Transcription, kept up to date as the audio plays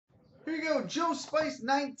Here you go,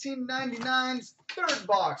 JoeSpice1999's third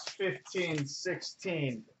box,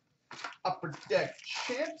 15-16 Upper Deck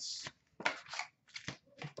Champs.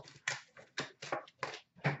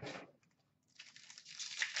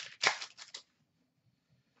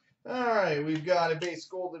 Alright, we've got a base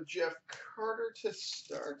gold of Jeff Carter to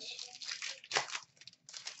start.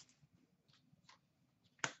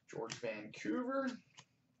 George Vancouver.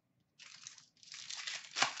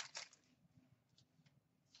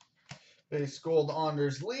 Base gold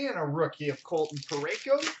Anders Lee and a rookie of Colton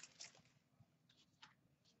Parayko.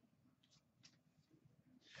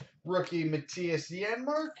 Rookie Matthias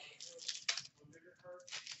Janmark.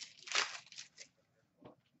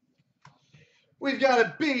 We've got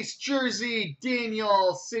a base jersey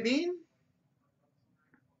Daniel Sedin.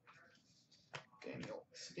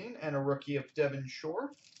 And a rookie of Devon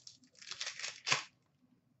Shore.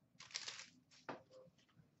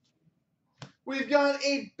 We've got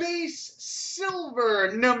a base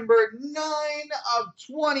silver number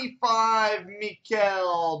 9/25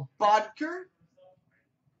 Mikkel Bodker.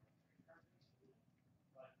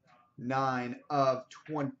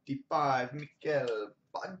 9/25 Mikkel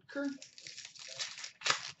Bodker.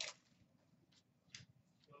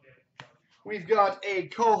 We've got a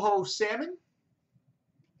Coho Salmon.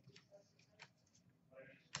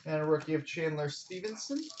 And a rookie of Chandler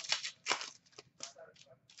Stevenson.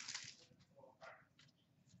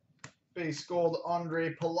 Base gold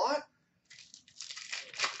Andre Palat.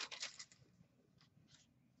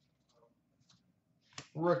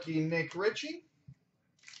 Rookie Nick Ritchie.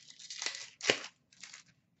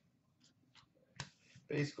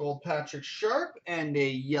 Base gold Patrick Sharp and a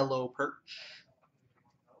yellow perch.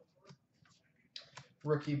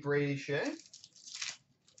 Rookie Brady Shea.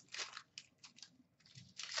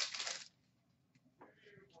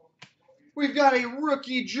 We've got a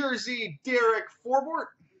rookie jersey Derek Forbort.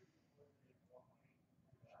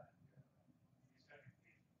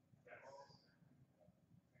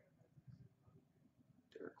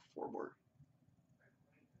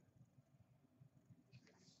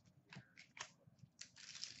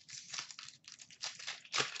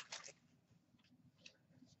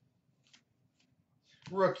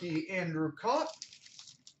 Rookie Andrew Cott.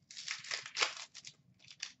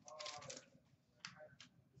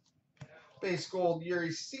 Base gold Yuri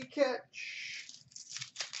Sekech.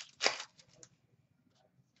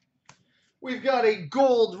 We've got a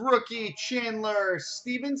gold rookie Chandler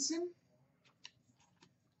Stevenson.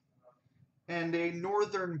 And a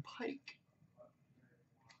Northern Pike.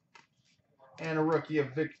 And a rookie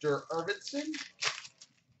of Victor Arvidsson.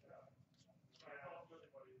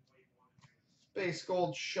 Base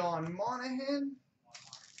gold Sean Monahan.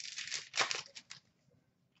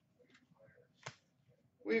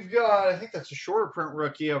 We've got, I think that's a shorter print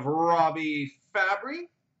rookie of Robbie Fabry.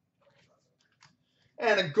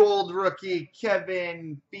 And a gold rookie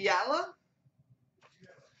Kevin Fiala.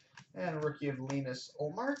 And a rookie of Linus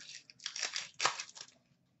Olmark.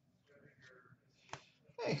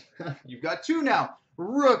 Hey, you've got two now.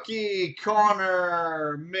 Rookie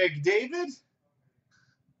Connor McDavid.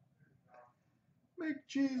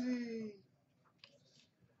 McCheesy.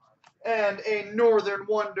 And a Northern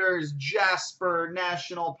Wonders Jasper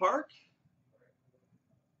National Park.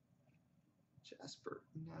 Jasper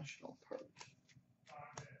National Park.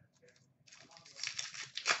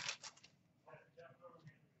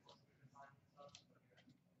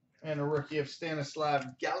 And a rookie of Stanislav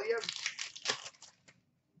Galiev.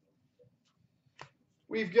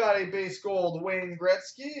 We've got a base gold Wayne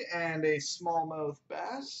Gretzky and a smallmouth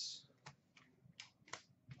bass.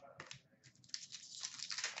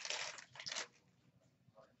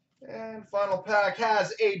 And final pack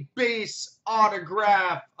has a base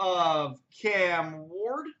autograph of Cam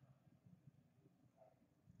Ward.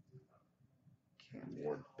 Cam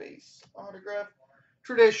Ward base autograph.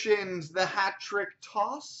 Traditions, the hat trick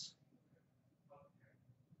toss.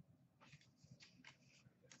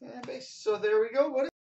 And base. So there we go. What